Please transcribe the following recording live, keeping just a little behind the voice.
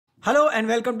Hello and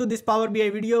welcome to this Power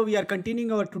BI video. We are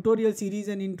continuing our tutorial series,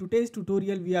 and in today's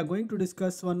tutorial we are going to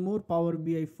discuss one more Power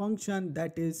BI function,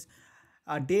 that is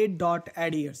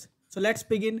Date.AddYears. So let's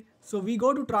begin. So we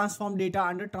go to transform data.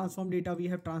 Under transform data we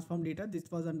have transform data. This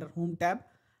was under home tab,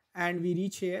 and we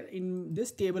reach here. In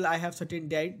this table I have certain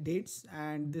dates,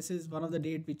 and this is one of the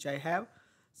date which I have.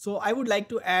 So I would like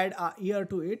to add a year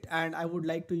to it, and I would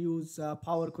like to use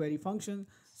Power Query function.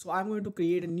 So I'm going to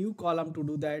create a new column to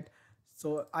do that.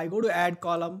 So I go to add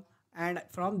column, and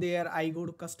from there I go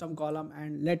to custom column,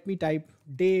 and let me type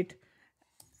date,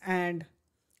 and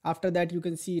after that you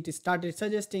can see it started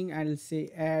suggesting, and I'll say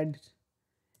add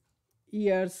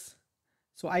years.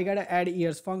 So I gotta add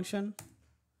years function,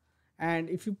 and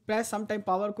if you press, sometime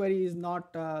Power Query is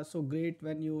not so great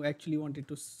when you actually wanted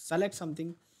to select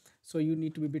something, so you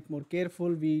need to be a bit more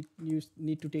careful. You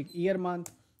need to take year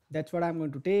month. That's what I'm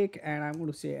going to take, and I'm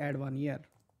going to say add 1 year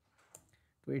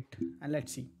to it, and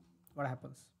let's see what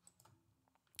happens.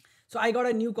 So I got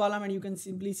a new column, and you can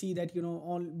simply see that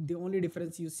the only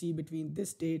difference you see between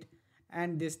this date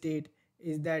and this date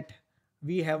is that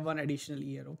we have one additional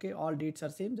year. Okay, all dates are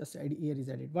same, just year is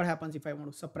added. What happens if I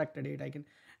want to subtract a date? I can,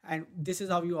 and this is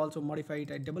how you also modify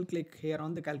it. I double click here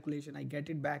on the calculation, I get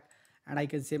it back, and I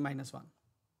can say -1.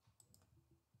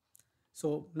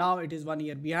 So now it is 1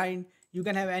 year behind. You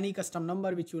can have any custom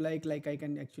number which you like I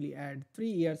can actually add 3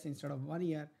 years instead of 1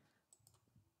 year.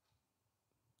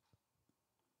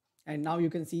 And now you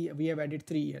can see we have added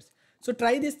 3 years. So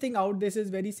try this thing out. This is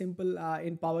very simple.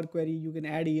 In Power Query you can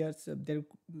add years.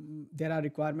 There are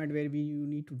requirements where you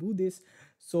need to do this.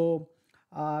 So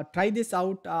try this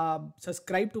out.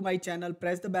 Subscribe to my channel,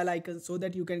 press the bell icon so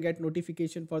that you can get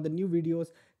notification for the new videos.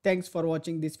 Thanks for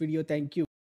watching this video. Thank you.